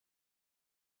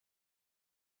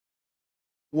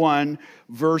1,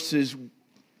 verses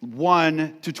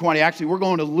 1 to 20. Actually, we're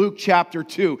going to Luke chapter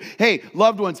 2. Hey,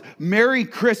 loved ones, Merry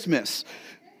Christmas.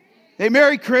 Hey,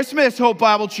 Merry Christmas, Hope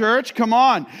Bible Church. Come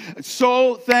on.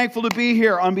 So thankful to be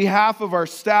here. On behalf of our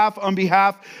staff, on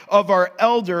behalf of our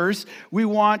elders, we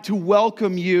want to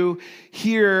welcome you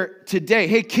here today.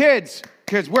 Hey, kids,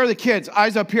 where are the kids?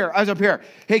 Eyes up here, eyes up here.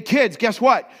 Hey, kids, guess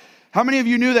what? How many of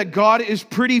you knew that God is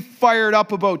pretty fired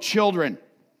up about children?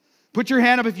 Put your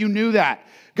hand up if you knew that.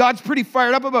 God's pretty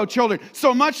fired up about children,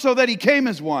 so much so that he came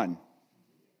as one.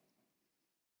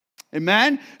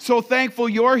 Amen? So thankful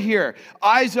you're here.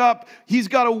 Eyes up. He's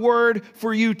got a word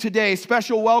for you today.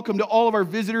 Special welcome to all of our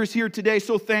visitors here today.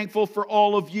 So thankful for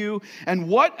all of you. And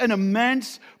what an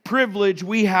immense privilege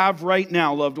we have right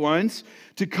now, loved ones,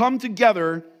 to come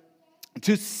together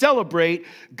to celebrate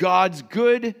God's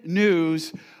good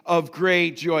news of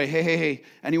great joy. Hey.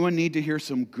 Anyone need to hear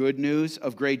some good news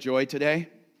of great joy today?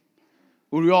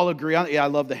 Would we all agree on it? Yeah, I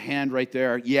love the hand right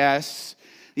there. Yes.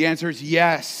 The answer is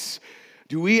yes.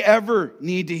 Do we ever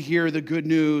need to hear the good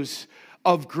news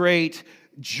of great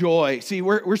joy? See,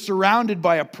 we're surrounded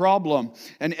by a problem.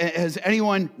 And has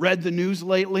anyone read the news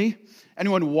lately?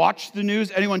 Anyone watched the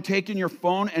news? Anyone taken your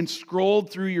phone and scrolled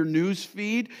through your news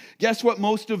feed? Guess what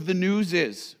most of the news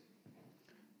is?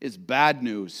 It's bad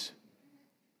news.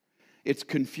 It's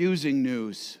confusing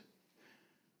news.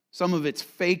 Some of it's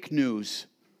fake news.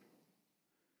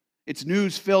 It's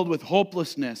news filled with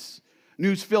hopelessness,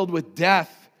 news filled with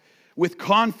death, with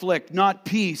conflict, not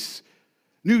peace.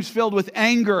 News filled with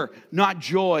anger, not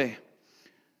joy.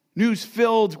 News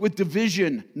filled with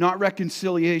division, not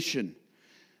reconciliation.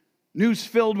 News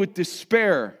filled with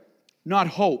despair, not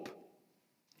hope.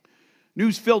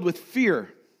 News filled with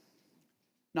fear,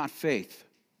 not faith.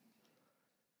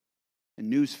 And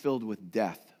news filled with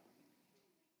death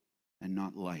and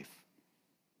not life.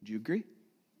 Do you agree?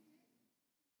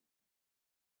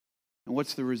 And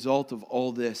what's the result of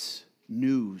all this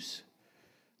news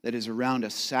that is around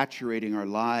us, saturating our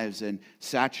lives and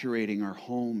saturating our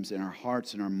homes and our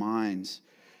hearts and our minds?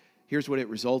 Here's what it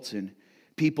results in.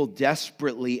 People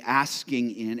desperately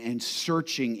asking in and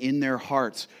searching in their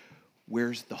hearts,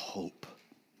 where's the hope?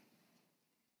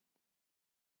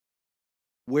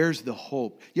 Where's the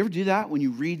hope? You ever do that when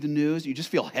you read the news? You just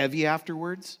feel heavy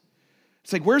afterwards?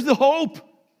 It's like, where's the hope?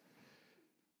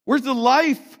 Where's the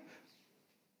life?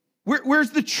 Where's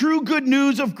the true good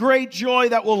news of great joy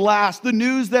that will last? The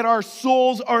news that our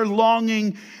souls are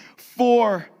longing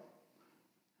for.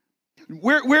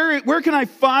 Where can I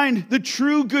find the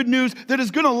true good news that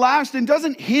is going to last and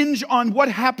doesn't hinge on what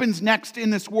happens next in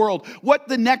this world, what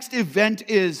the next event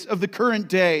is of the current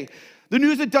day? The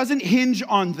news that doesn't hinge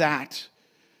on that.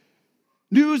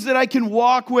 News that I can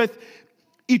walk with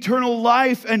eternal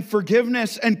life and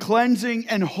forgiveness and cleansing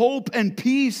and hope and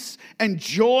peace and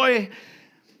joy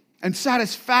and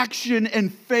satisfaction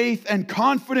and faith and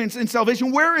confidence in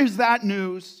salvation. Where is that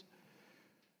news?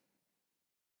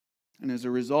 And as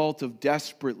a result of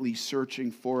desperately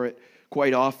searching for it,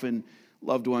 quite often,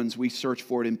 loved ones, we search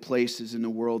for it in places in the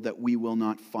world that we will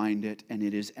not find it, and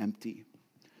it is empty.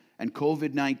 And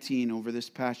COVID-19 over this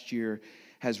past year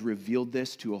has revealed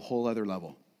this to a whole other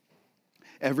level.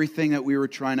 Everything that we were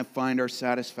trying to find our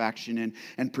satisfaction in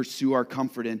and pursue our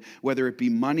comfort in, whether it be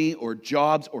money or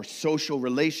jobs or social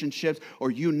relationships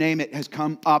or you name it, has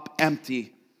come up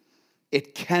empty.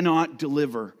 It cannot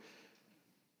deliver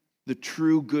the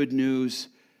true good news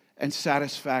and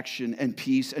satisfaction and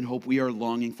peace and hope we are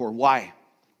longing for. Why?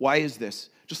 Why is this?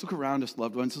 Just look around us,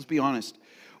 loved ones. Let's be honest.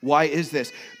 Why is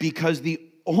this? Because the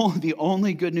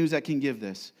only good news that can give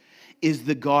this is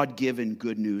the God-given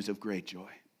good news of great joy.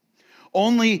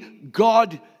 Only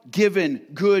God-given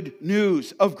good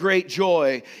news of great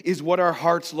joy is what our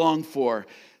hearts long for.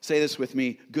 Say this with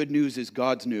me. Good news is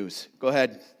God's news. Go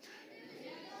ahead.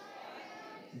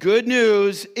 Good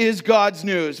news is God's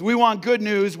news. We want good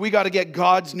news. We got to get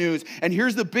God's news. And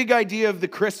here's the big idea of the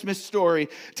Christmas story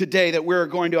today that we're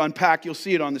going to unpack. You'll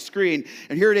see it on the screen.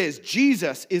 And here it is.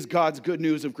 Jesus is God's good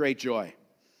news of great joy.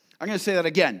 I'm going to say that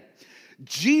again.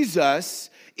 Jesus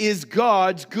is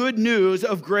God's good news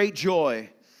of great joy,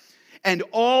 and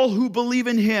all who believe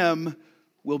in him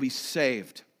will be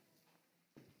saved.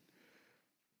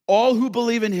 All who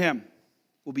believe in him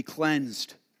will be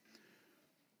cleansed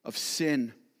of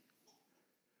sin.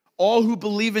 All who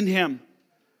believe in him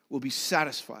will be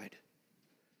satisfied,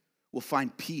 will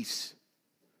find peace,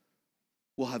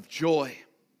 will have joy,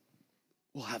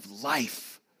 will have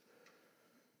life.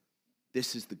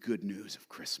 This is the good news of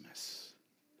Christmas.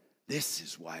 This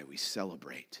is why we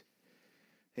celebrate.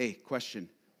 Hey, question.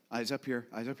 Eyes up here.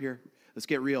 Eyes up here. Let's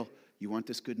get real. You want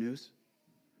this good news?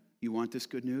 You want this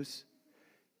good news?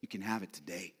 You can have it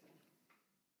today.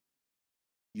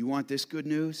 You want this good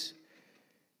news?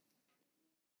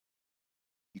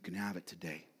 You can have it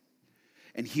today.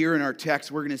 And here in our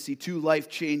text, we're going to see two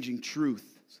life-changing truths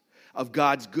of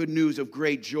God's good news of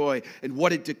great joy and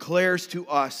what it declares to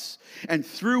us, and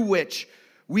through which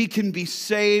we can be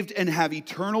saved and have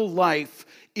eternal life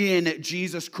in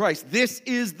Jesus Christ. This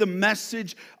is the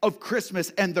message of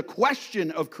Christmas, and the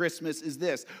question of Christmas is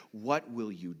this: what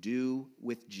will you do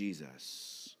with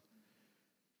Jesus?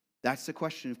 That's the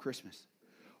question of Christmas.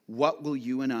 What will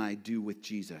you and I do with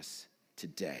Jesus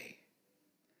today?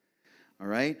 All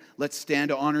right, let's stand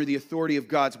to honor the authority of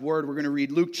God's word. We're going to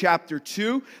read Luke chapter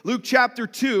 2. Luke chapter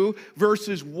 2,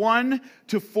 verses 1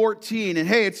 to 14. And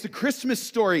hey, it's the Christmas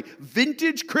story,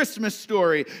 vintage Christmas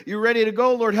story. You ready to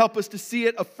go? Lord, help us to see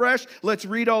it afresh. Let's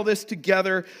read all this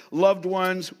together. Loved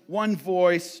ones, one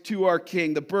voice to our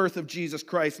King, the birth of Jesus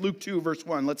Christ. Luke 2, verse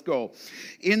 1. Let's go.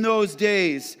 In those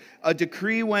days, a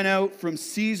decree went out from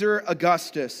Caesar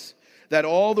Augustus that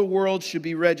all the world should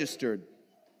be registered.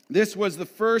 This was the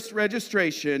first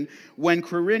registration when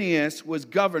Quirinius was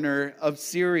governor of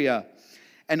Syria.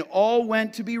 And all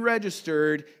went to be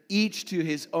registered, each to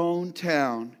his own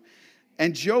town.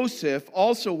 And Joseph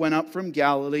also went up from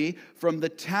Galilee, from the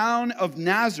town of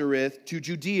Nazareth to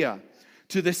Judea,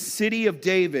 to the city of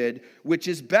David, which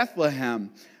is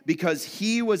Bethlehem, because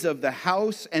he was of the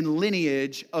house and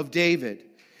lineage of David,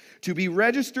 to be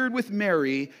registered with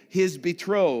Mary, his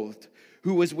betrothed,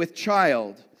 who was with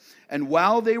child. And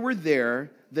while they were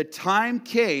there, the time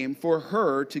came for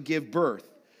her to give birth.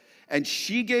 And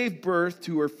she gave birth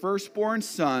to her firstborn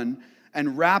son,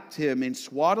 and wrapped him in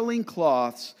swaddling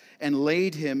cloths, and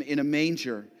laid him in a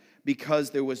manger,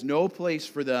 because there was no place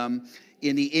for them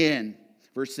in the inn.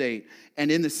 Verse 8, and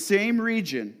in the same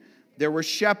region there were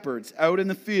shepherds out in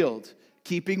the field,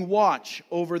 keeping watch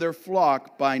over their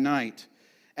flock by night.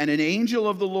 And an angel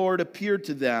of the Lord appeared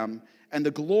to them, and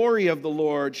the glory of the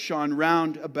Lord shone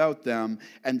round about them,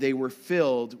 and they were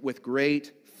filled with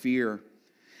great fear.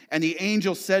 And the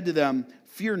angel said to them,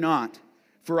 fear not,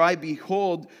 for I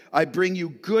bring you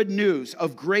good news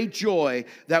of great joy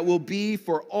that will be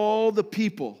for all the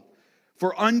people.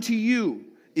 For unto you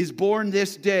is born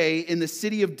this day in the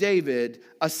city of David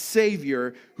a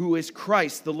Savior, who is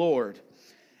Christ the Lord.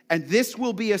 And this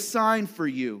will be a sign for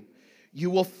you. You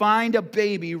will find a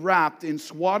baby wrapped in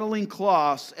swaddling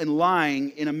cloths and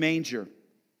lying in a manger.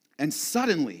 And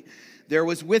suddenly there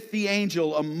was with the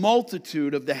angel a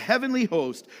multitude of the heavenly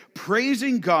host,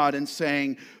 praising God and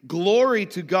saying, glory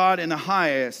to God in the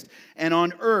highest, and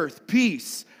on earth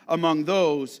peace among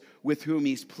those with whom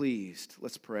he's pleased.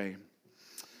 Let's pray.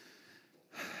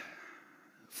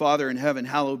 Father in heaven,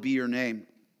 hallowed be your name.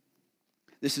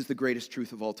 This is the greatest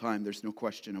truth of all time. There's no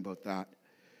question about that.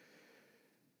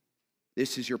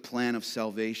 This is your plan of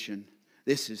salvation.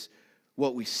 This is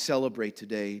what we celebrate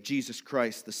today. Jesus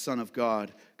Christ, the Son of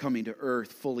God, coming to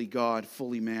earth, fully God,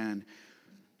 fully man,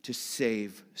 to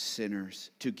save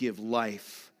sinners, to give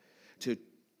life, to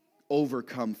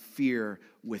overcome fear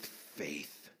with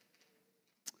faith,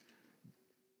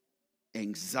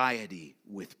 anxiety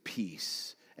with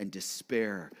peace, and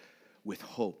despair with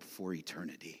hope for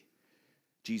eternity.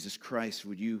 Jesus Christ,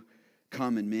 would you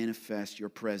come and manifest your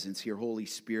presence here. Holy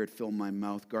Spirit, fill my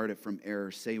mouth. Guard it from error.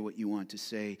 Say what you want to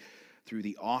say through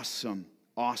the awesome,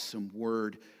 awesome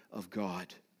word of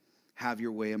God. Have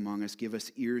your way among us. Give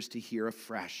us ears to hear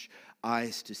afresh,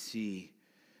 eyes to see,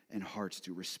 and hearts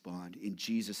to respond. In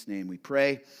Jesus' name we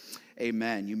pray.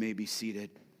 Amen. You may be seated.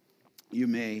 You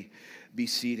may be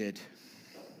seated.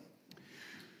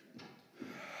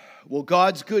 Well,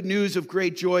 God's good news of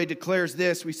great joy declares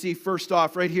this. We see first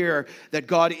off right here that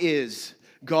God is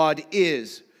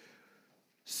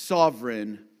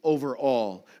sovereign over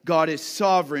all. God is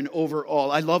sovereign over all.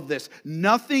 I love this.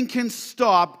 Nothing can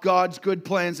stop God's good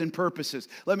plans and purposes.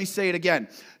 Let me say it again.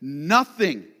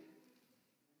 Nothing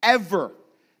ever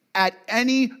at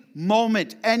any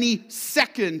moment, any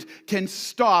second can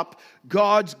stop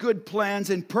God's good plans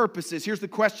and purposes. Here's the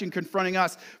question confronting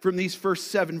us from these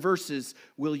first 7 verses.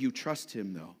 Will you trust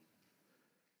him, though?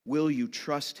 Will you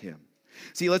trust him?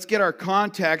 See, let's get our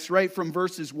context right from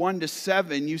verses 1 to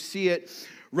 7. You see it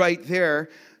right there.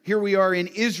 Here we are in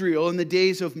Israel in the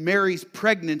days of Mary's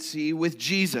pregnancy with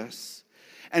Jesus.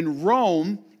 And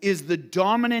Rome is the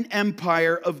dominant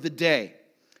empire of the day.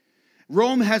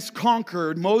 Rome has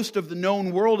conquered most of the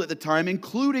known world at the time,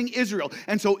 including Israel.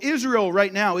 And so Israel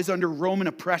right now is under Roman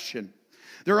oppression.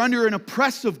 They're under an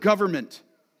oppressive government.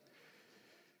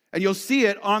 And you'll see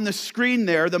it on the screen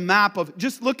there, the map of,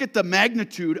 just look at the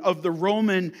magnitude of the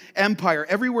Roman Empire.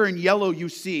 Everywhere in yellow you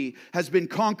see has been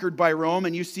conquered by Rome,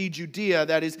 and you see Judea,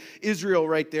 that is Israel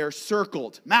right there,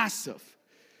 circled. Massive.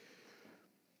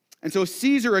 And so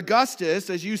Caesar Augustus,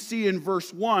 as you see in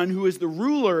verse 1, who is the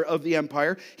ruler of the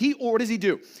empire, what does he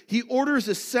do? He orders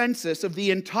a census of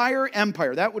the entire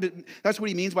empire. That's what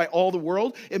he means by all the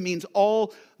world. It means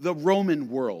all the Roman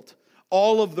world.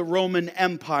 All of the Roman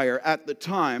Empire at the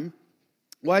time.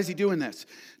 Why is he doing this?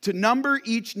 To number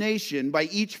each nation by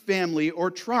each family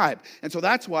or tribe. And so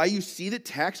that's why you see the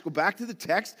text, go back to the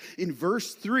text in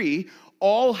verse 3,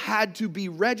 all had to be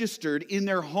registered in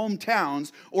their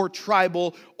hometowns or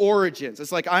tribal origins.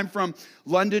 It's like I'm from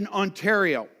London,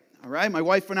 Ontario. All right, my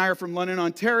wife and I are from London,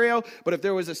 Ontario, but if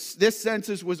there was this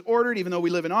census was ordered, even though we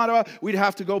live in Ottawa, we'd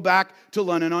have to go back to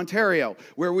London, Ontario,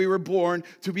 where we were born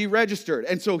to be registered.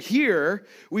 And so here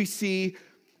we see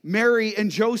Mary and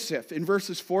Joseph in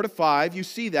verses 4 to 5. You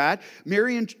see that,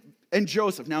 Mary and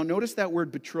Joseph. Now notice that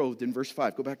word betrothed in verse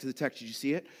 5. Go back to the text. Did you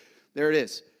see it? There it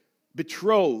is.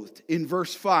 Betrothed in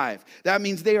verse 5. That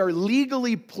means they are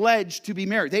legally pledged to be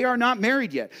married. They are not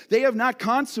married yet. They have not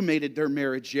consummated their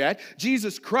marriage yet.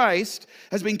 Jesus Christ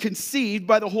has been conceived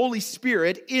by the Holy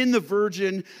Spirit in the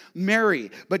Virgin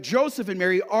Mary. But Joseph and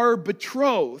Mary are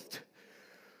betrothed.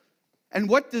 And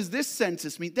what does this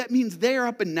census mean? That means they are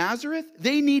up in Nazareth.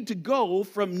 They need to go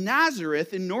from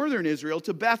Nazareth in northern Israel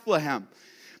to Bethlehem,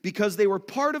 because they were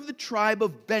part of the tribe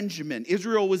of Benjamin.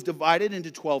 Israel was divided into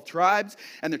 12 tribes,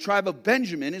 and the tribe of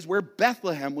Benjamin is where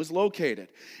Bethlehem was located.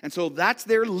 And so that's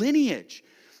their lineage.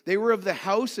 They were of the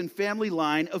house and family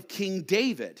line of King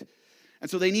David. And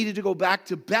so they needed to go back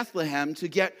to Bethlehem to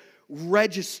get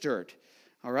registered.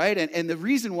 All right? And the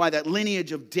reason why that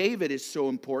lineage of David is so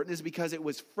important is because it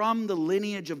was from the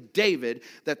lineage of David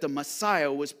that the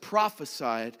Messiah was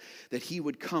prophesied that he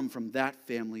would come from that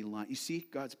family line. You see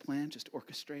God's plan just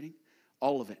orchestrating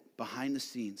all of it behind the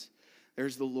scenes.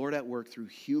 There's the Lord at work through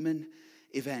human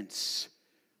events,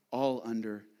 all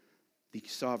under the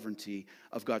sovereignty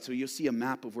of God. So you'll see a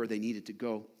map of where they needed to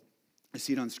go. I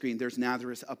see it on the screen. There's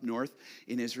Nazareth up north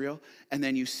in Israel. And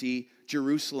then you see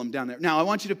Jerusalem down there. Now, I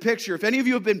want you to picture, if any of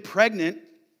you have been pregnant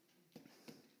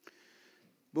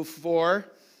before,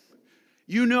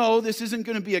 you know this isn't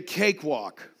going to be a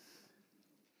cakewalk.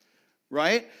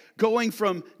 Right? Going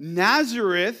from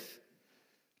Nazareth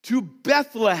to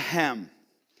Bethlehem.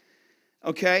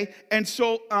 Okay? And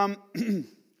so,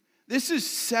 this is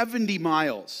 70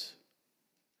 miles.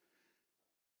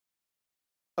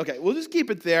 Okay, we'll just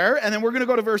keep it there, and then we're going to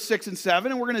go to verse 6 and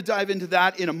 7, and we're going to dive into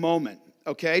that in a moment,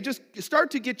 okay? Just start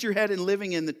to get your head in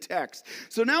living in the text.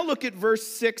 So now look at verse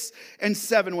 6 and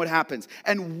 7, what happens.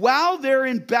 And while they're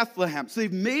in Bethlehem, so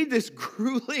they've made this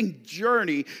grueling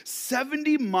journey,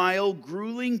 70-mile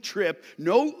grueling trip,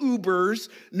 no Ubers,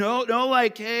 no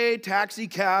like, hey, taxi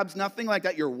cabs, nothing like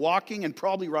that. You're walking and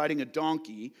probably riding a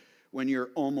donkey when you're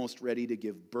almost ready to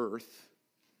give birth.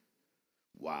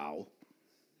 Wow.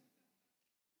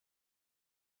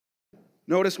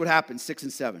 Notice what happened, 6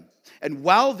 and 7. And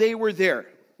while they were there,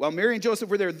 while Mary and Joseph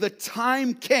were there, the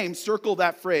time came. Circle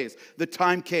that phrase. The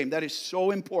time came. That is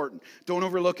so important. Don't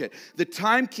overlook it. The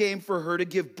time came for her to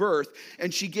give birth,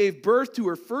 and she gave birth to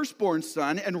her firstborn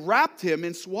son and wrapped him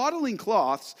in swaddling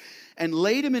cloths and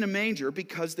laid him in a manger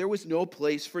because there was no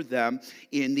place for them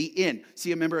in the inn.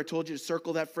 See, remember I told you to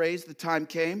circle that phrase, the time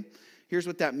came? Here's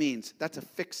what that means. That's a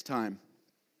fixed time.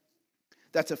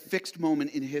 That's a fixed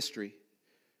moment in history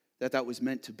that was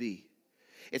meant to be.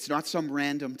 It's not some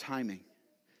random timing.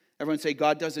 Everyone say,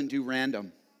 God doesn't do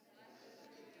random.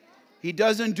 He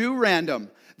doesn't do random.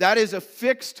 That is a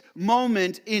fixed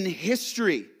moment in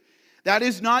history. That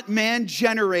is not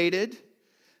man-generated.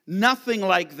 Nothing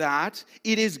like that.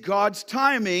 It is God's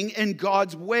timing and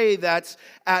God's way that's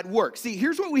at work. See,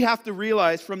 here's what we have to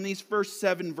realize from these first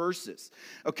 7 verses.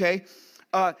 Okay?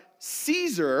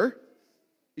 Caesar,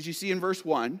 as you see in verse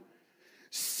 1,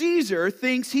 Caesar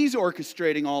thinks he's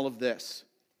orchestrating all of this.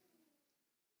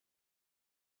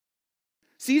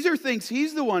 Caesar thinks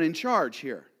he's the one in charge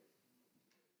here.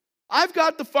 I've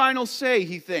got the final say,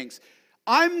 he thinks.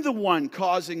 I'm the one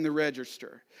causing the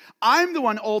register. I'm the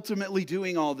one ultimately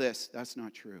doing all this. That's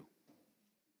not true.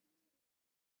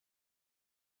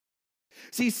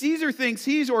 See, Caesar thinks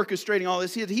he's orchestrating all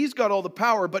this. He's got all the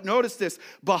power. But notice this,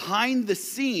 behind the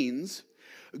scenes,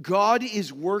 God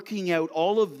is working out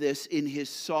all of this in his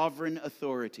sovereign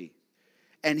authority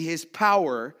and his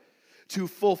power to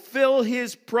fulfill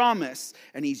his promise.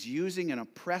 And he's using an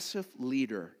oppressive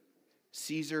leader,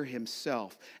 Caesar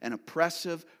himself, an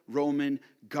oppressive Roman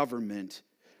government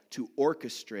to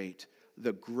orchestrate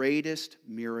the greatest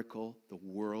miracle the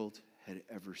world had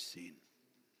ever seen.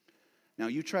 Now,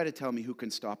 you try to tell me who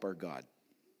can stop our God.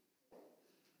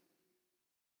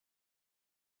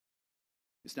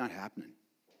 It's not happening.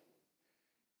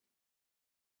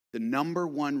 The number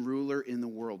one ruler in the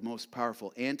world, most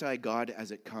powerful, anti-God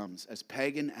as it comes, as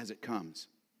pagan as it comes,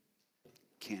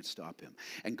 can't stop him.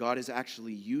 And God is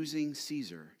actually using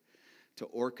Caesar to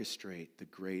orchestrate the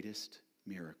greatest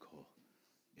miracle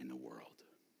in the world.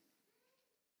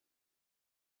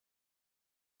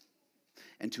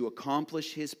 And to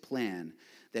accomplish his plan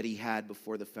that he had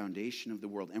before the foundation of the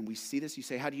world. And we see this, you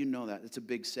say, how do you know that? It's a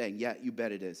big saying. Yeah, you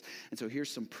bet it is. And so here's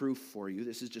some proof for you.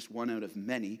 This is just one out of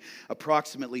many.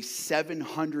 Approximately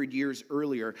 700 years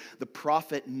earlier, the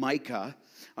prophet Micah,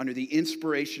 under the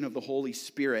inspiration of the Holy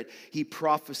Spirit, he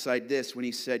prophesied this when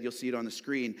he said, you'll see it on the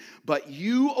screen, "But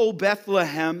you, O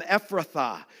Bethlehem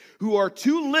Ephrathah, who are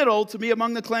too little to be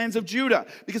among the clans of Judah."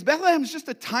 Because Bethlehem is just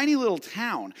a tiny little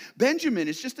town. Benjamin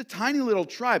is just a tiny little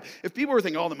tribe. If people were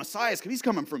thinking, oh, the Messiah, he's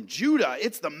coming from Judah.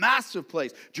 It's the massive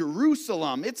place.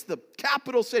 Jerusalem, it's the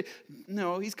capital city.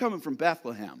 No, he's coming from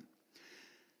Bethlehem.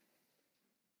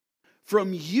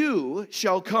 "From you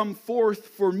shall come forth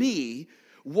for me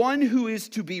one who is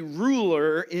to be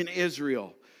ruler in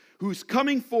Israel, whose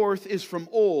coming forth is from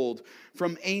old,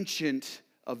 from ancient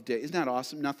of days." Isn't that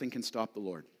awesome? Nothing can stop the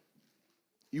Lord.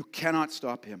 You cannot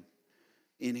stop him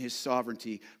in his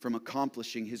sovereignty from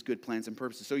accomplishing his good plans and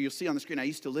purposes. So you'll see on the screen, I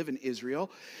used to live in Israel,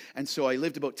 and so I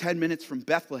lived about 10 minutes from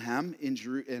Bethlehem,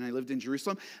 and I lived in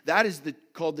Jerusalem. That is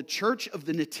called the Church of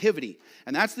the Nativity,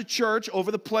 and that's the church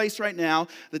over the place right now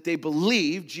that they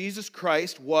believe Jesus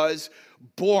Christ was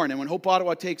born. And when Hope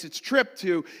Ottawa takes its trip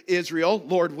to Israel,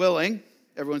 Lord willing,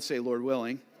 everyone say Lord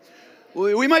willing,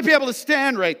 we might be able to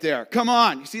stand right there. Come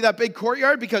on. You see that big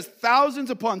courtyard? Because thousands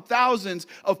upon thousands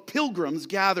of pilgrims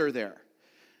gather there.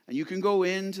 And you can go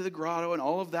into the grotto and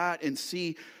all of that and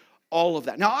see all of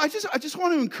that. Now, I just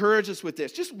want to encourage us with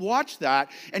this. Just watch that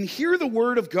and hear the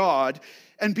word of God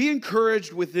and be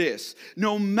encouraged with this.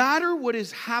 No matter what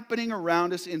is happening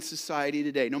around us in society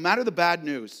today, no matter the bad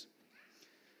news,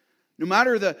 no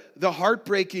matter the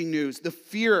heartbreaking news, the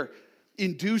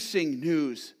fear-inducing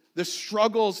news, the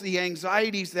struggles, the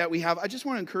anxieties that we have, I just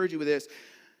want to encourage you with this.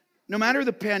 No matter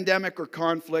the pandemic or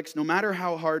conflicts, no matter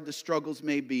how hard the struggles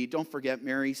may be, don't forget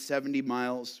Mary, 70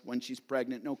 miles when she's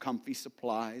pregnant, no comfy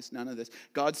supplies, none of this.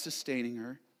 God's sustaining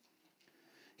her.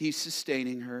 He's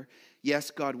sustaining her.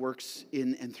 Yes, God works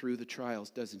in and through the trials,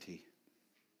 doesn't he?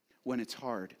 When it's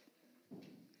hard.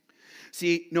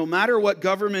 See, no matter what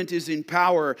government is in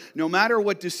power, no matter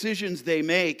what decisions they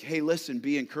make, hey, listen,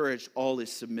 be encouraged. All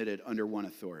is submitted under one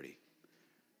authority.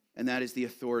 And that is the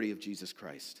authority of Jesus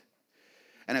Christ.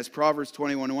 And as Proverbs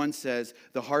 21:1 says,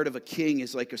 the heart of a king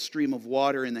is like a stream of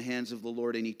water in the hands of the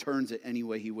Lord, and he turns it any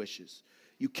way he wishes.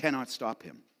 You cannot stop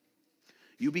him.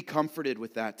 You be comforted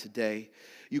with that today.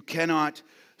 You cannot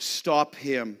stop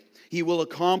him. He will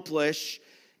accomplish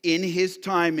in his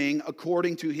timing,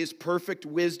 according to his perfect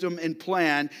wisdom and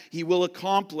plan, he will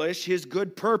accomplish his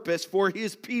good purpose for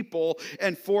his people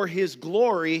and for his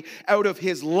glory out of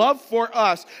his love for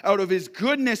us, out of his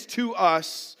goodness to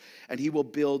us, and he will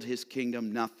build his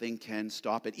kingdom. Nothing can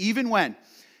stop it. Even when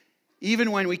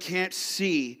we can't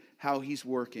see how he's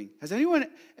working. Has anyone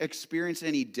experienced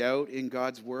any doubt in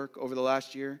God's work over the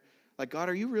last year? Like, God,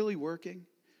 are you really working?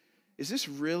 Is this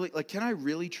really, can I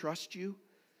really trust you?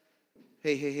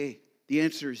 Hey. The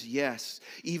answer is yes.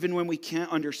 Even when we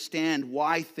can't understand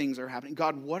why things are happening.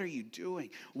 God, what are you doing?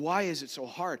 Why is it so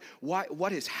hard?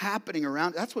 What is happening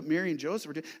around? That's what Mary and Joseph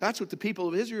are doing. That's what the people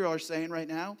of Israel are saying right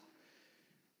now.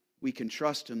 We can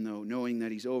trust him, though, knowing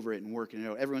that he's over it and working it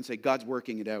out. Everyone say, God's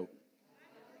working it out.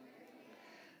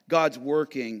 God's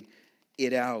working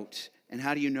it out. And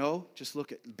how do you know? Just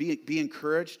look at, be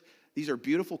encouraged. These are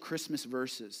beautiful Christmas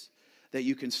verses that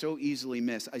you can so easily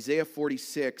miss. Isaiah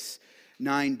 46,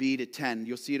 9b to 10.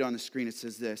 You'll see it on the screen. It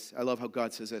says this. I love how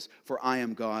God says this. For I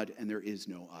am God and there is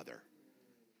no other.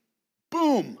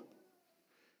 Boom.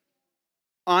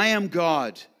 I am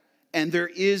God and there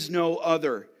is no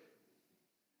other.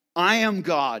 I am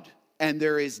God and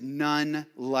there is none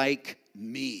like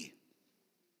me.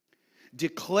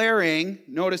 Declaring,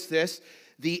 notice this,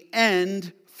 the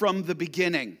end from the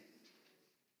beginning.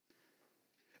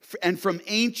 And from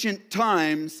ancient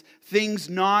times, things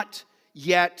not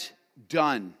yet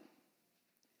done.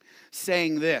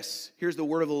 Saying this, here's the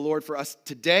word of the Lord for us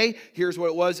today. Here's what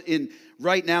it was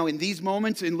right now in these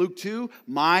moments in Luke 2.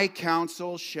 My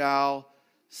counsel shall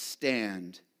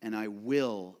stand, and I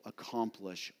will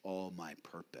accomplish all my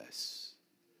purpose.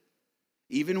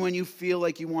 Even when you feel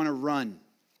like you want to run,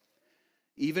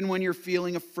 Even when you're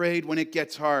feeling afraid, when it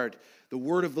gets hard, the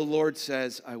word of the Lord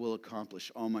says, I will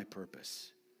accomplish all my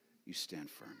purpose. You stand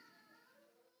firm.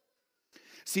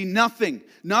 See, nothing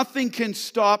can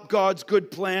stop God's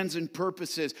good plans and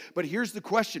purposes. But here's the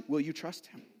question, will you trust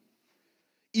him?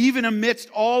 Even amidst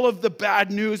all of the bad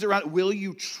news around, will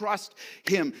you trust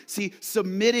him? See,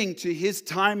 submitting to his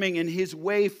timing and his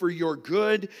way for your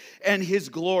good and his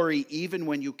glory, even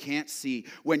when you can't see,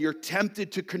 when you're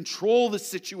tempted to control the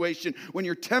situation, when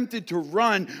you're tempted to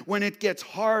run, when it gets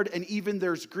hard and even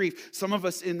there's grief. Some of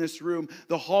us in this room,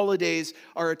 the holidays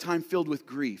are a time filled with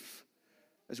grief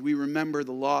as we remember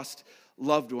the lost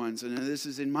loved ones. And this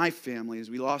is in my family as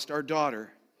we lost our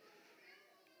daughter.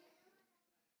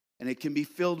 And it can be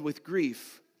filled with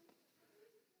grief.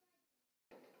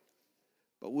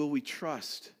 But will we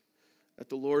trust that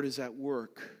the Lord is at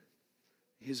work,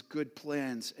 his good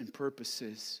plans and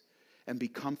purposes, and be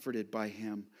comforted by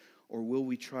him? Or will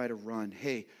we try to run?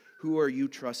 Hey, who are you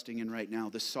trusting in right now?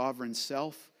 The sovereign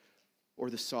self or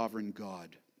the sovereign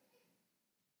God?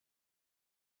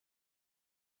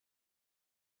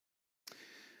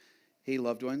 Hey,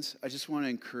 loved ones, I just want to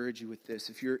encourage you with this.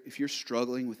 If you're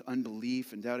struggling with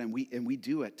unbelief and doubt, and we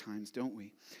do at times, don't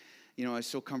we? You know, I was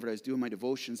so comforted. I was doing my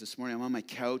devotions this morning. I'm on my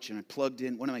couch, and I plugged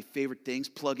in one of my favorite things,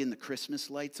 plug in the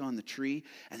Christmas lights on the tree,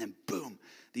 and then boom,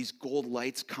 these gold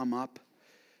lights come up.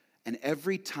 And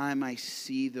every time I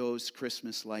see those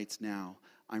Christmas lights now,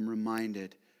 I'm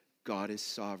reminded God is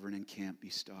sovereign and can't be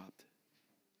stopped.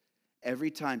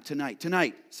 Every time, tonight,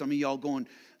 some of y'all going,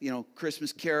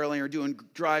 Christmas caroling or doing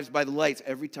drives by the lights.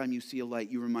 Every time you see a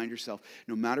light, you remind yourself,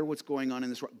 no matter what's going on in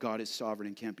this world, God is sovereign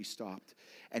and can't be stopped.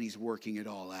 And he's working it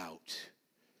all out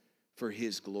for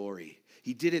his glory.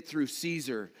 He did it through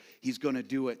Caesar. He's going to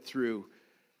do it through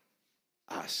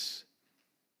us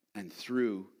and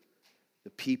through the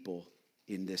people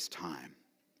in this time.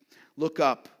 Look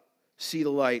up. See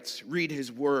the lights, read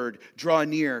his word, draw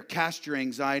near, cast your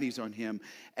anxieties on him,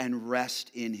 and rest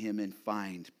in him and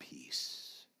find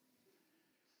peace.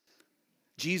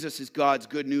 Jesus is God's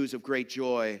good news of great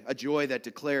joy, a joy that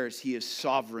declares he is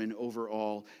sovereign over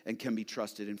all and can be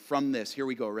trusted. And from this, here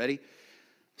we go, ready?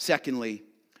 Secondly,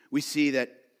 we see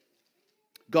that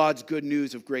God's good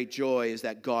news of great joy is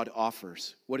that God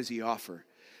offers. What does he offer?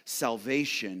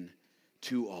 Salvation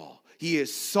to all. He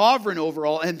is sovereign over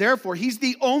all, and therefore he's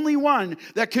the only one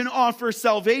that can offer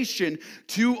salvation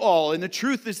to all. And the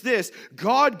truth is this: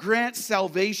 God grants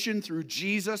salvation through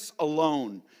Jesus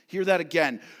alone. Hear that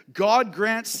again. God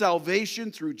grants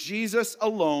salvation through Jesus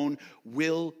alone.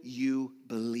 Will you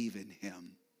believe in him?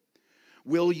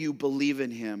 Will you believe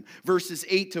in him? Verses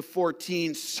 8 to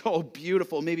 14, so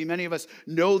beautiful. Maybe many of us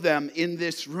know them in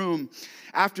this room.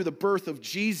 After the birth of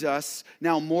Jesus,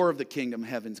 now more of the kingdom of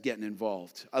heaven's getting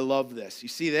involved. I love this. You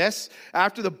see this?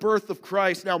 After the birth of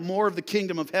Christ, now more of the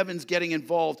kingdom of heaven's getting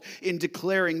involved in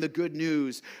declaring the good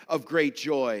news of great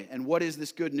joy. And what is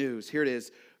this good news? Here it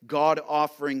is. God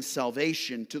offering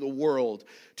salvation to the world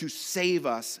to save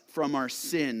us from our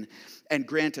sin and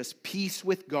grant us peace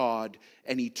with God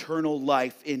and eternal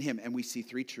life in him. And we see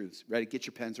three truths. Ready? Get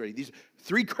your pens ready. These are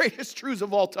three greatest truths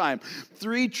of all time.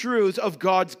 Three truths of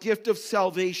God's gift of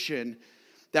salvation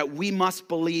that we must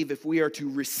believe if we are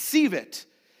to receive it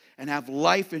and have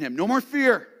life in him. No more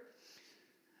fear.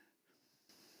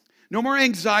 No more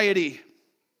anxiety.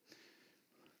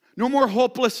 No more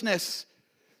hopelessness.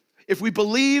 If we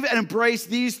believe and embrace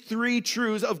these three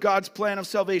truths of God's plan of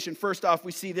salvation, first off,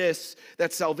 we see this,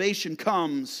 that salvation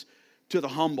comes to the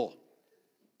humble.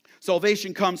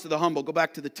 Salvation comes to the humble. Go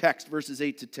back to the text, verses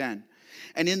 8 to 10.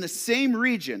 And in the same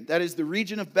region, that is the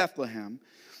region of Bethlehem,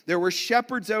 there were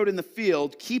shepherds out in the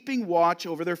field, keeping watch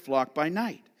over their flock by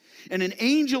night. And an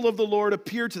angel of the Lord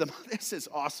appeared to them. This is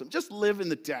awesome. Just live in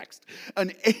the text.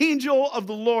 An angel of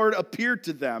the Lord appeared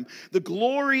to them. The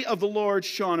glory of the Lord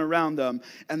shone around them,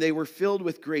 and they were filled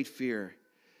with great fear.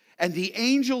 And the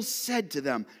angel said to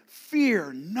them,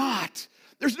 "Fear not."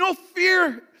 There's no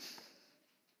fear.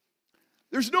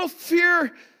 There's no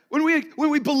fear when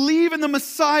we believe in the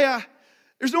Messiah.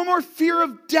 There's no more fear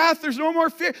of death. There's no more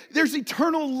fear. There's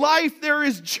eternal life. There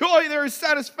is joy. There is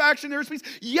satisfaction. There is peace.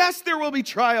 Yes, there will be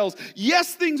trials.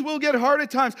 Yes, things will get hard at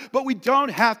times, but we don't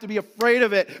have to be afraid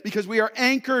of it because we are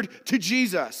anchored to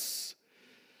Jesus,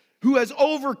 who has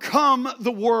overcome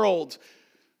the world.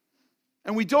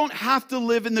 And we don't have to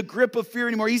live in the grip of fear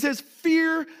anymore. He says,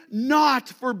 "Fear not,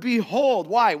 for behold."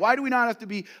 Why? Why do we not have to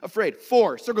be afraid?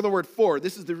 For, circle the word for.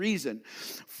 This is the reason.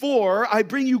 For I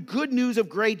bring you good news of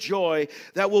great joy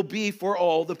that will be for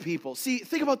all the people. See,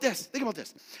 think about this. Think about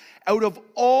this. Out of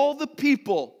all the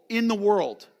people in the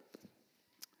world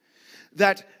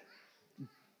that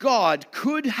God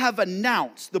could have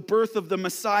announced the birth of the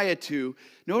Messiah to,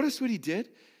 notice what he did?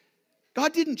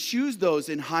 God didn't choose those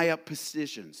in high up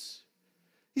positions.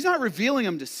 He's not revealing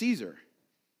them to Caesar.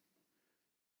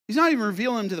 He's not even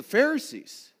revealing them to the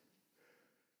Pharisees.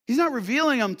 He's not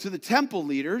revealing them to the temple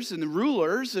leaders and the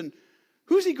rulers. And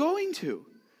who's he going to?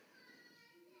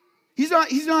 He's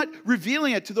not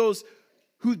revealing it to those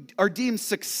who are deemed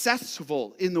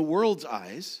successful in the world's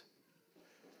eyes.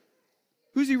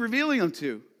 Who's he revealing them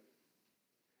to?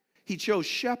 He chose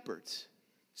shepherds.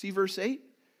 See verse 8?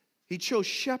 He chose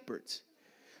shepherds.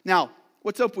 Now,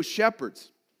 what's up with shepherds?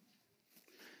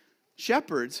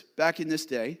 Shepherds, back in this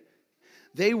day,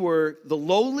 they were the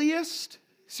lowliest,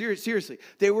 seriously,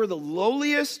 they were the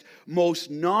lowliest,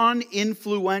 most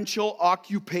non-influential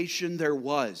occupation there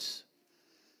was.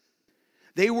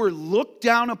 They were looked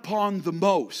down upon the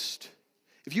most.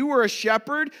 If you were a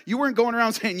shepherd, you weren't going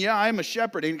around saying, yeah, I'm a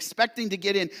shepherd, and expecting to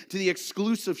get into the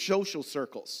exclusive social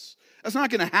circles. That's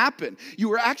not going to happen. You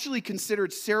were actually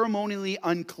considered ceremonially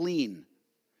unclean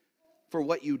for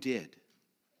what you did.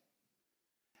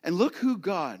 And look who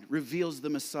God reveals the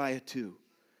Messiah to.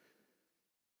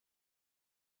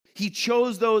 He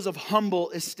chose those of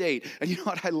humble estate. And you know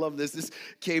what? I love this. This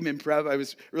came in prep. I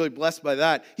was really blessed by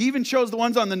that. He even chose the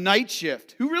ones on the night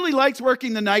shift. Who really likes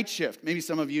working the night shift? Maybe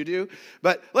some of you do.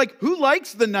 But who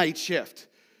likes the night shift?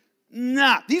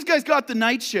 Nah, these guys got the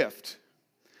night shift.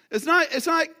 It's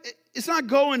not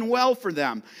going well for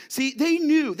them. See, they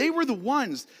knew they were the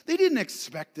ones. They didn't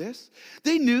expect this.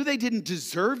 They knew they didn't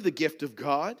deserve the gift of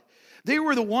God. They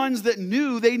were the ones that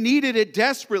knew they needed it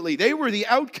desperately. They were the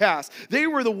outcasts. They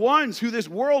were the ones who this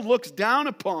world looks down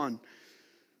upon.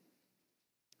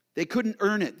 They couldn't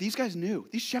earn it. These guys knew.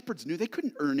 These shepherds knew they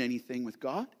couldn't earn anything with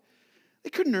God. They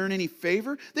couldn't earn any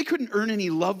favor. They couldn't earn any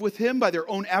love with him by their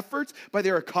own efforts, by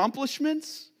their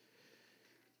accomplishments.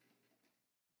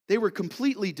 They were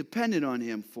completely dependent on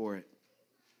him for it.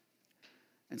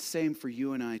 And same for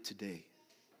you and I today.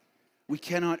 We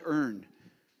cannot earn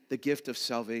the gift of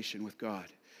salvation with God.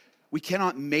 We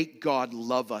cannot make God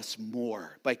love us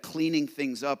more by cleaning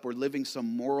things up or living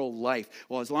some moral life.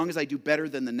 Well, as long as I do better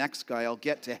than the next guy, I'll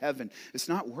get to heaven. It's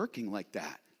not working like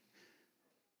that.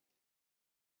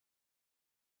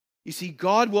 You see,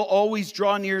 God will always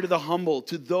draw near to the humble,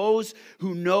 to those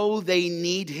who know they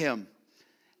need him,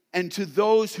 and to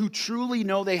those who truly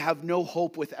know they have no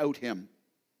hope without him.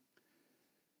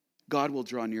 God will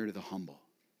draw near to the humble.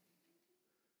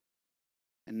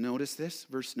 And notice this,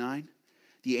 verse 9.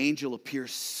 The angel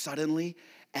appears suddenly,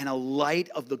 and a light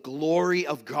of the glory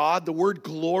of God. The word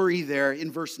glory there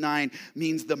in verse 9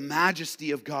 means the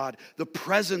majesty of God, the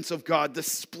presence of God, the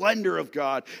splendor of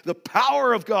God, the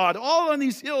power of God, all on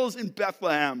these hills in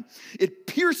Bethlehem. It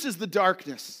pierces the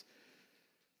darkness.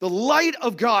 The light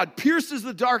of God pierces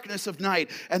the darkness of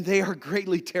night, and they are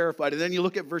greatly terrified. And then you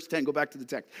look at verse 10, go back to the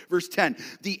text. Verse 10,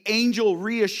 the angel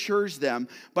reassures them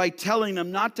by telling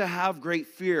them not to have great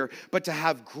fear, but to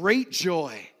have great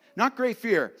joy. Not great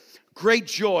fear, great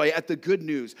joy at the good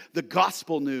news, the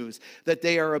gospel news that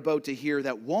they are about to hear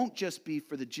that won't just be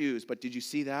for the Jews. But did you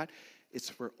see that? It's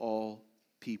for all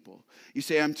people. You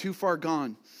say, I'm too far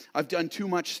gone. I've done too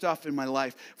much stuff in my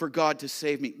life for God to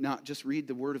save me. No, just read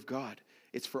the word of God.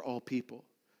 It's for all people.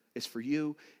 It's for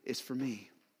you. It's for me.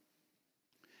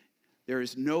 There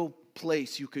is no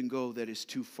place you can go that is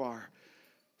too far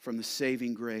from the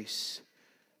saving grace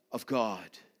of God.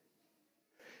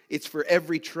 It's for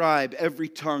every tribe, every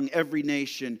tongue, every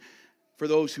nation, for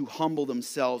those who humble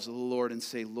themselves to the Lord and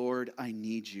say, Lord, I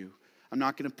need you. I'm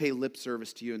not going to pay lip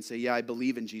service to you and say, yeah, I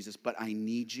believe in Jesus, but I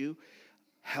need you.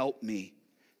 Help me.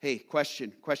 Hey,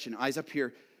 question. Eyes up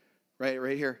here,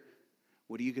 right here.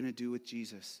 What are you going to do with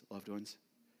Jesus, loved ones?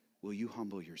 Will you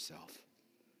humble yourself?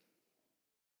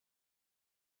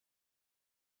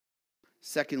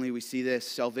 Secondly, we see this.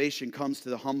 Salvation comes to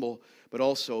the humble, but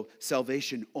also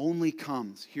salvation only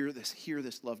comes. Hear this,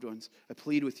 loved ones. I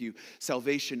plead with you.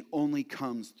 Salvation only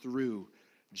comes through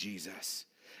Jesus.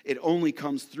 It only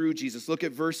comes through Jesus. Look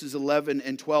at verses 11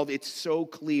 and 12. It's so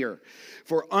clear.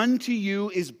 For unto you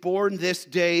is born this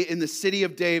day in the city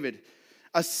of David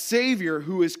a Savior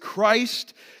who is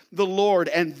Christ the Lord.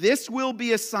 And this will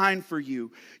be a sign for you.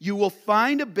 You will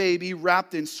find a baby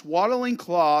wrapped in swaddling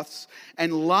cloths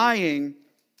and lying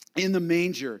in the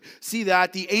manger. See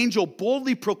that? The angel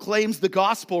boldly proclaims the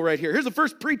gospel right here. Here's the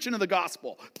first preaching of the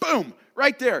gospel. Boom!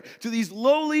 Right there. To these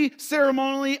lowly,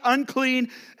 ceremonially unclean,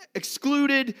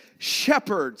 excluded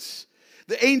shepherds.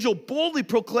 The angel boldly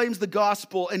proclaims the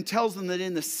gospel and tells them that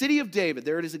in the city of David,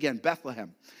 there it is again,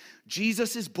 Bethlehem,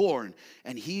 Jesus is born,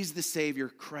 and he's the Savior,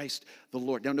 Christ the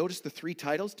Lord. Now notice the three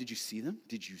titles. Did you see them?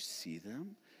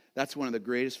 That's one of the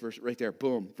greatest verses right there.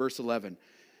 Boom, verse 11.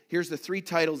 Here's the 3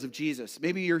 titles of Jesus.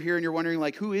 Maybe you're here and you're wondering,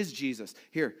 like, who is Jesus?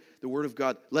 Here, the Word of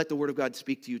God. Let the Word of God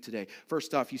speak to you today.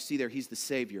 First off, you see there, he's the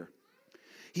Savior.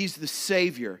 He's the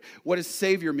Savior. What does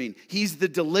Savior mean? He's the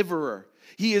deliverer.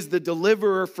 He is the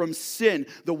deliverer from sin,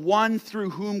 the one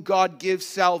through whom God gives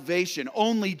salvation.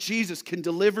 Only Jesus can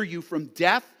deliver you from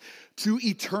death to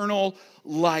eternal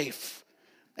life.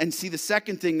 And see the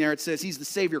second thing there, it says he's the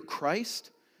Savior,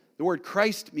 Christ. The word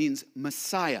Christ means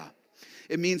Messiah.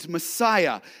 It means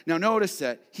Messiah. Now notice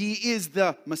that he is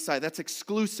the Messiah. That's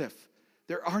exclusive.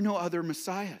 There are no other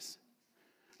Messiahs.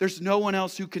 There's no one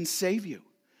else who can save you.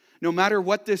 No matter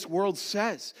what this world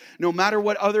says, no matter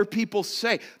what other people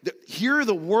say, hear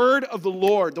the word of the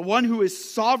Lord, the one who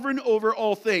is sovereign over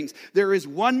all things. There is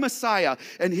one Messiah,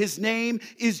 and his name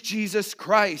is Jesus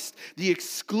Christ, the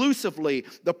exclusively,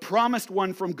 the promised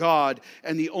one from God,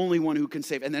 and the only one who can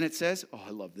save. And then it says, oh,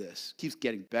 I love this. Keeps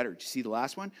getting better. Do you see the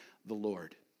last one? The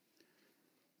Lord.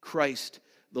 Christ,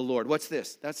 the Lord. What's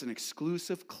this? That's an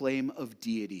exclusive claim of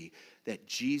deity, that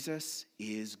Jesus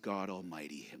is God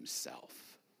Almighty himself.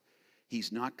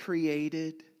 He's not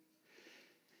created.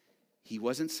 He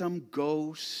wasn't some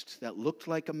ghost that looked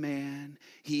like a man.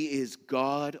 He is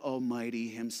God Almighty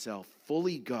himself,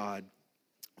 fully God,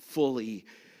 fully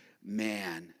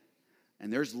man.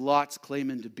 And there's lots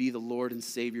claiming to be the Lord and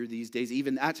Savior these days.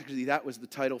 Even actually, that was the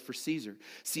title for Caesar.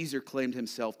 Caesar claimed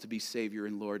himself to be Savior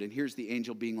and Lord. And here's the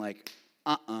angel being like,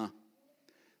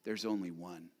 there's only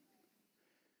one.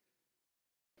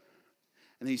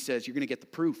 And then he says, you're going to get the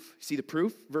proof. See the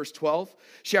proof? Verse 12.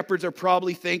 Shepherds are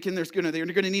probably thinking they're going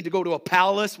to need to go to a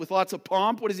palace with lots of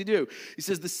pomp. What does he do? He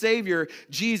says, the Savior,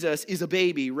 Jesus, is a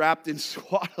baby wrapped in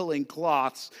swaddling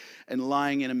cloths and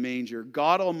lying in a manger.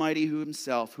 God Almighty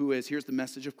himself, who is, here's the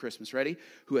message of Christmas, ready?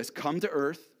 Who has come to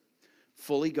earth,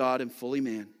 fully God and fully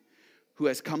man, who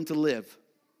has come to live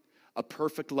a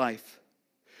perfect life,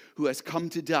 who has come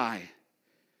to die,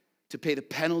 to pay the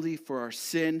penalty for our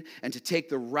sin and to take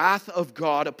the wrath of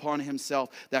God upon himself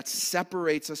that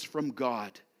separates us from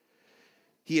God.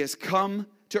 He has come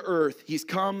to earth. He's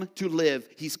come to live.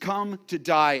 He's come to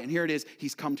die. And here it is.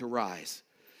 He's come to rise.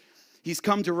 He's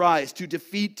come to rise, to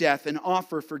defeat death and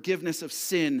offer forgiveness of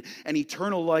sin and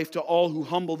eternal life to all who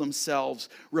humble themselves,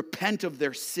 repent of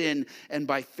their sin, and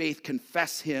by faith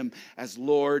confess him as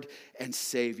Lord and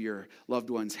Savior. Loved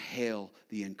ones, hail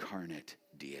the incarnate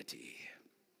deity.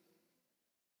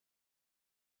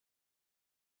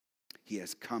 He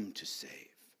has come to save.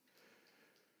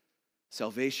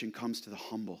 Salvation comes to the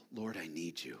humble. Lord, I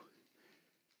need you.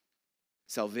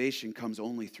 Salvation comes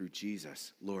only through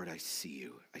Jesus. Lord, I see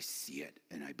you. I see it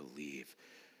and I believe.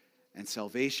 And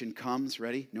salvation comes,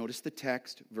 ready? Notice the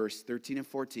text, verse 13 and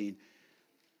 14.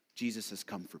 Jesus has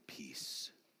come for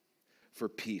peace. For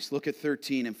peace. Look at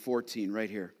 13 and 14 right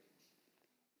here.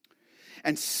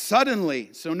 And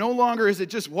suddenly, so no longer is it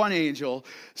just one angel,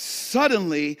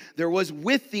 suddenly there was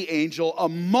with the angel a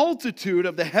multitude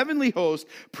of the heavenly host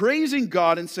praising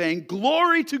God and saying,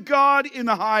 glory to God in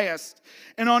the highest,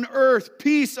 and on earth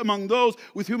peace among those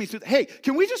with whom he stood. Hey,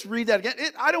 can we just read that again?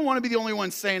 I don't want to be the only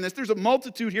one saying this. There's a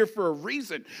multitude here for a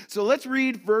reason. So let's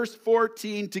read verse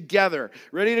 14 together.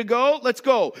 Ready to go? Let's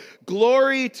go.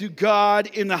 Glory to God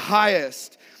in the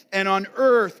highest, and on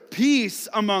earth peace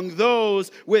among those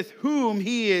with whom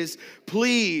he is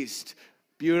pleased.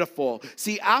 Beautiful.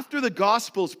 See, after the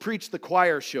Gospels preached, the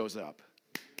choir shows up.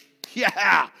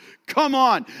 Yeah, come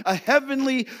on. A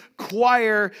heavenly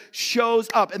choir shows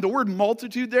up. And the word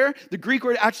multitude there, the Greek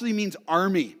word actually means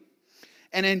army.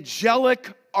 An angelic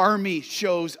army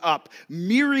shows up.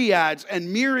 Myriads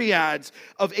and myriads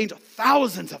of angels.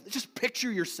 Thousands of them. Just picture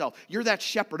yourself. You're that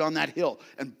shepherd on that hill.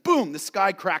 And boom, the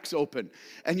sky cracks open.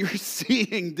 And you're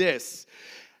seeing this.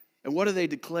 And what do they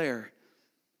declare?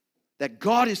 That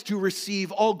God is to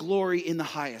receive all glory in the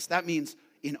highest. That means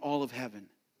in all of heaven.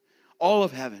 All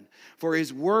of heaven. For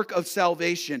his work of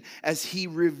salvation as he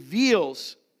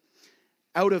reveals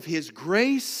out of his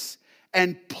grace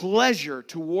and pleasure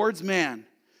towards man.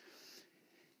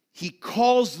 He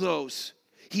calls those,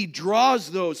 he draws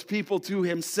those people to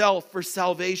himself for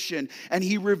salvation, and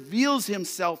he reveals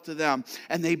himself to them,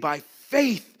 and they by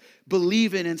faith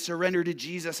believe in and surrender to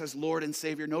Jesus as Lord and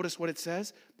Savior. Notice what it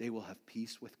says, they will have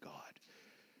peace with God.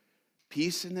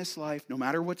 Peace in this life, no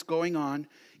matter what's going on.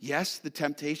 Yes, the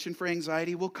temptation for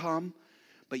anxiety will come,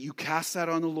 but you cast that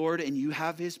on the Lord and you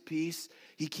have his peace.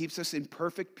 He keeps us in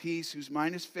perfect peace, whose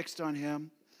mind is fixed on him.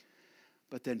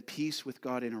 But then peace with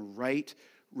God in a right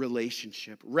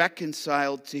relationship,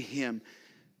 reconciled to him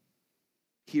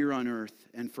here on earth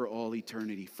and for all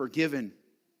eternity, forgiven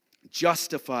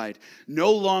justified,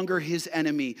 no longer his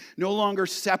enemy, no longer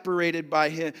separated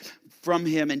from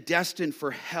him and destined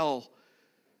for hell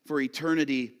for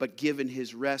eternity, but given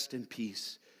his rest and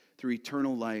peace through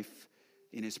eternal life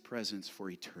in his presence for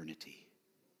eternity.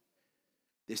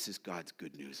 This is God's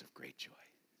good news of great joy.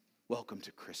 Welcome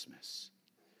to Christmas.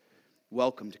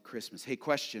 Welcome to Christmas. Hey,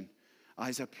 question.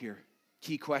 Eyes up here.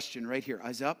 Key question right here.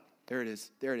 Eyes up. There it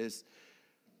is. There it is.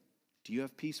 Do you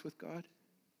have peace with God?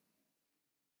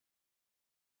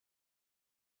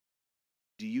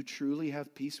 Do you truly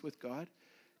have peace with God?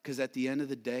 Because at the end of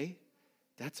the day,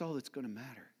 that's all that's going to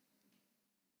matter.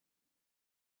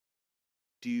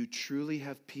 Do you truly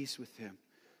have peace with him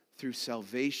through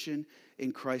salvation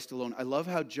in Christ alone? I love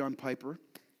how John Piper,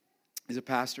 as a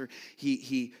pastor,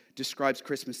 he describes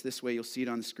Christmas this way. You'll see it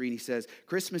on the screen. He says,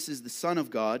 Christmas is the Son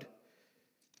of God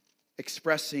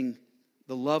expressing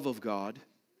the love of God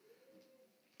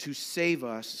to save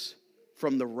us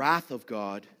from the wrath of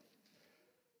God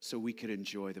so we could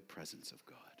enjoy the presence of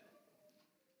God.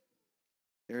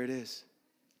 There it is.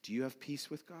 Do you have peace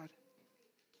with God?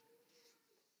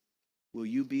 Will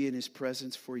you be in his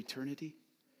presence for eternity?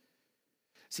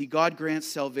 See, God grants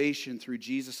salvation through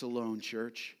Jesus alone,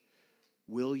 church.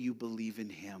 Will you believe in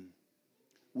him?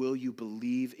 Will you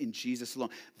believe in Jesus alone?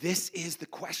 This is the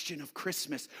question of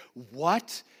Christmas.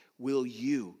 What will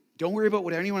you? Don't worry about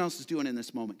what anyone else is doing in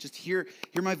this moment. Just hear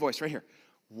my voice right here.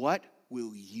 What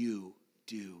will you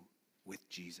do with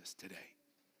Jesus today?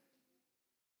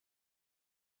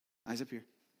 Eyes up here.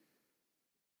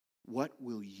 What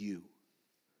will you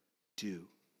do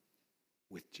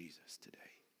with Jesus today?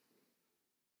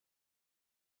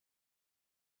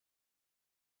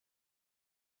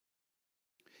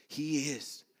 He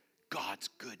is God's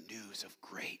good news of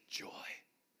great joy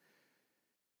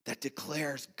that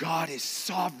declares God is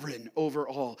sovereign over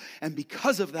all. And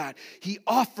because of that, he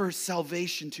offers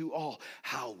salvation to all.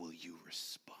 How will you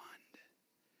respond?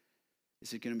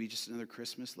 Is it going to be just another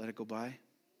Christmas? Let it go by?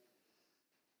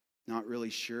 Not really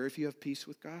sure if you have peace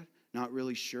with God? Not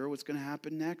really sure what's going to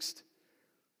happen next?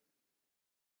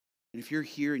 And if you're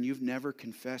here and you've never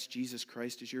confessed Jesus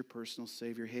Christ as your personal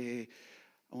Savior, hey,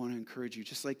 I want to encourage you,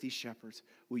 just like these shepherds,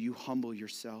 will you humble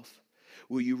yourself?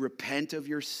 Will you repent of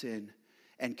your sin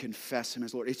and confess him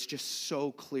as Lord? It's just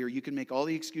so clear. You can make all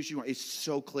the excuses you want. It's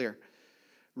so clear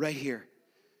right here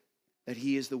that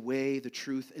he is the way, the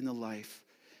truth, and the life.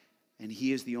 And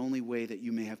he is the only way that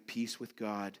you may have peace with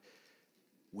God.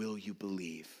 Will you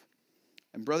believe?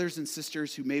 And brothers and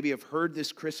sisters who maybe have heard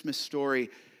this Christmas story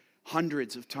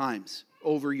hundreds of times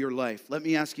over your life, let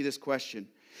me ask you this question.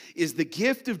 Is the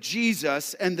gift of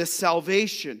Jesus and the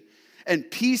salvation and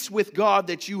peace with God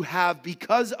that you have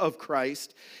because of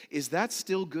Christ, is that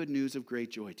still good news of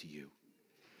great joy to you?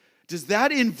 Does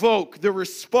that invoke the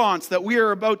response that we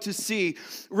are about to see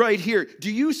right here?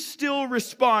 Do you still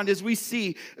respond as we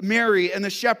see Mary and the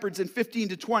shepherds in 15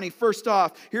 to 20? First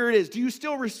off, here it is. Do you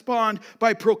still respond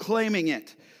by proclaiming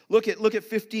it? Look at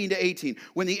 15 to 18.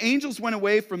 When the angels went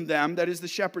away from them, that is the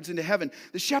shepherds, into heaven,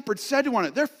 the shepherds said to one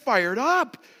another, they're fired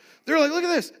up. They're like, look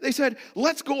at this. They said,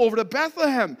 let's go over to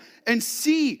Bethlehem and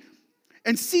see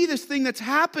this thing that's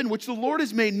happened, which the Lord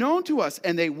has made known to us.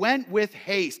 And they went with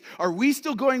haste. Are we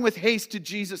still going with haste to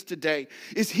Jesus today?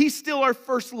 Is he still our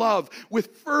first love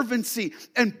with fervency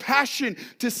and passion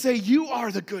to say, you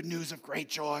are the good news of great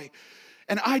joy?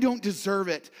 And I don't deserve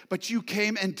it, but you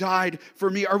came and died for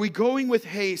me. Are we going with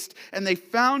haste? And they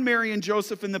found Mary and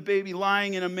Joseph and the baby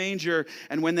lying in a manger.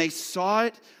 And when they saw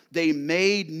it, they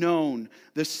made known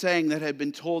the saying that had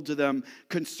been told to them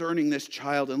concerning this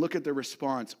child. And look at the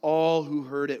response. All who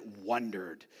heard it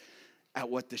wondered at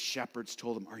what the shepherds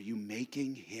told them. Are you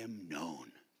making him known?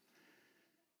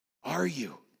 Are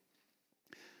you?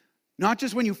 Not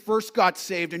just when you first got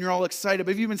saved and you're all excited,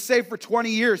 but if you've been saved for 20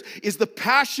 years, is the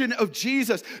passion of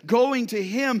Jesus going to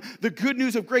him, the good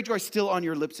news of great joy, still on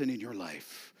your lips and in your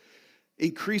life?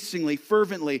 Increasingly,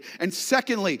 fervently. And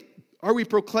secondly, are we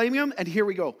proclaiming him? And here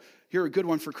we go. Here, a good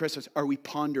one for Christmas. Are we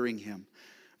pondering him?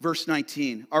 Verse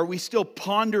 19. Are we still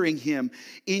pondering him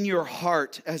in your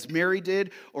heart as Mary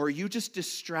did? Or are you just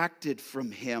distracted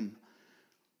from him?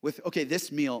 With, okay,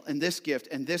 this meal and this gift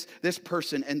and this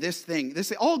person and this thing,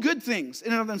 all good things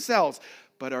in and of themselves,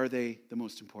 but are they the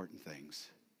most important things?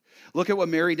 Look at what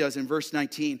Mary does in verse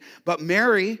 19. But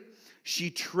Mary, she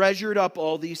treasured up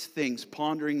all these things,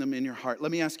 pondering them in your heart.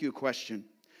 Let me ask you a question.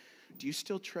 Do you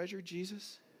still treasure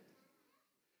Jesus?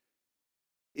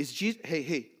 Is Jesus,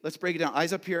 hey, let's break it down.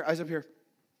 Eyes up here, eyes up here.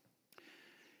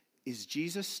 Is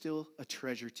Jesus still a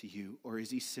treasure to you, or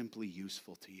is he simply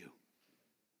useful to you?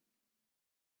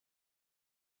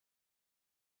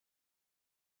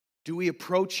 Do we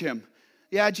approach him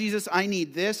Yeah, Jesus, I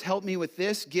need this. Help me with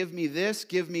this. Give me this.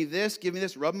 Give me this. Give me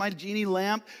this. Rub my genie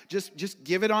lamp. Just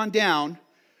give it on down.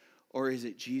 Or is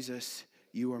it, Jesus,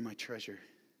 you are my treasure.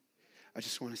 I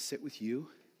just want to sit with you.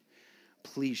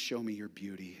 Please show me your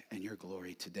beauty and your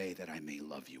glory today that I may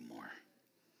love you more.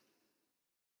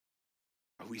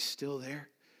 Are we still there?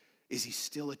 Is he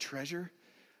still a treasure?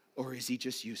 Or is he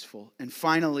just useful? And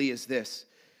finally is this.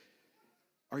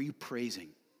 Are you praising?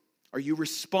 Are you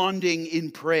responding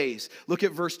in praise? Look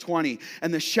at verse 20.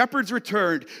 And the shepherds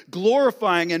returned,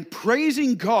 glorifying and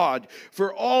praising God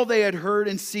for all they had heard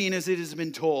and seen as it has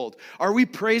been told. Are we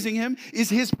praising him? Is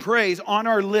his praise on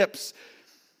our lips,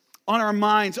 on our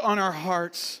minds, on our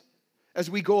hearts as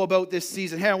we go about this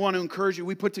season? Hey, I want to encourage you.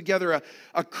 We put together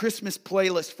a Christmas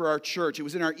playlist for our church. It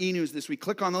was in our e-news this week.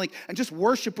 Click on the link and just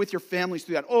worship with your families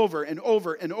through that over and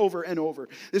over and over and over.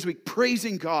 This week,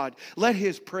 praising God. Let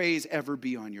his praise ever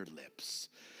be on your lips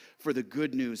for the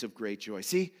good news of great joy.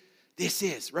 See, this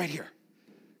is right here,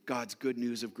 God's good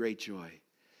news of great joy.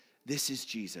 This is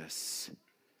Jesus.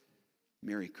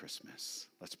 Merry Christmas.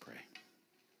 Let's pray.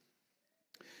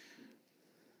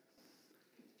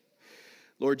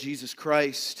 Lord Jesus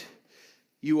Christ,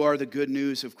 you are the good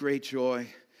news of great joy.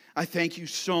 I thank you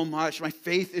so much. My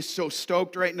faith is so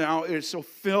stoked right now. It is so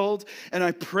filled. And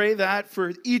I pray that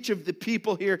for each of the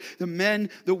people here, the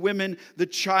men, the women, the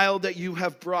child that you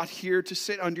have brought here to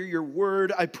sit under your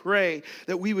word, I pray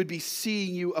that we would be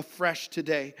seeing you afresh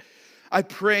today. I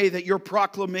pray that your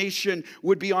proclamation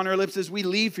would be on our lips as we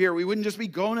leave here. We wouldn't just be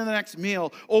going to the next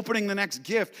meal, opening the next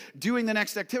gift, doing the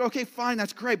next activity. Okay, fine,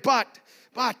 that's great. But,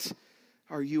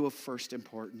 are you of first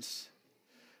importance?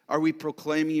 Are we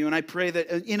proclaiming you? And I pray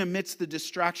that in amidst the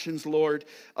distractions, Lord,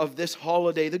 of this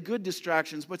holiday, the good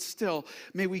distractions, but still,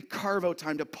 may we carve out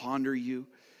time to ponder you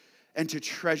and to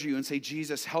treasure you and say,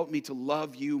 Jesus, help me to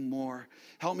love you more.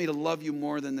 Help me to love you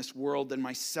more than this world, than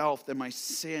myself, than my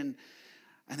sin,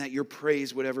 and that your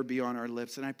praise would ever be on our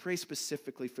lips. And I pray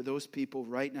specifically for those people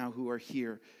right now who are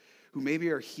here, who maybe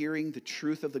are hearing the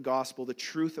truth of the gospel, the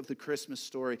truth of the Christmas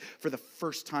story for the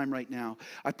first time right now.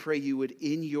 I pray you would,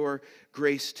 in your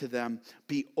grace to them,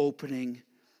 be opening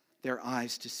their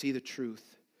eyes to see the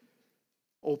truth,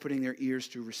 opening their ears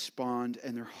to respond,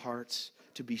 and their hearts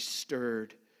to be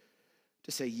stirred,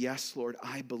 to say, yes, Lord,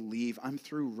 I believe. I'm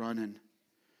through running.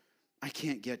 I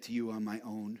can't get to you on my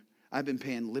own. I've been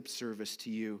paying lip service to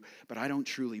you, but I don't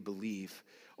truly believe.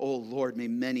 Oh, Lord, may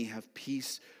many have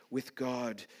peace with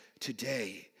God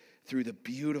today through the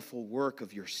beautiful work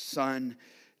of your Son,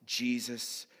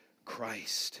 Jesus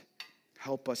Christ.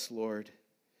 Help us, Lord.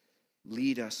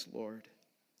 Lead us, Lord.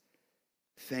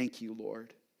 Thank you,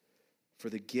 Lord, for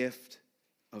the gift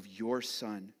of your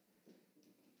Son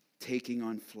taking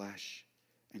on flesh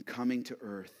and coming to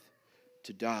earth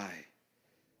to die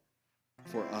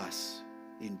for us.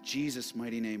 In Jesus'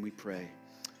 mighty name we pray.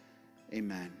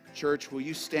 Amen. Church, will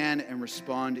you stand and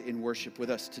respond in worship with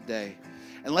us today?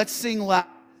 And let's sing loud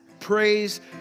praise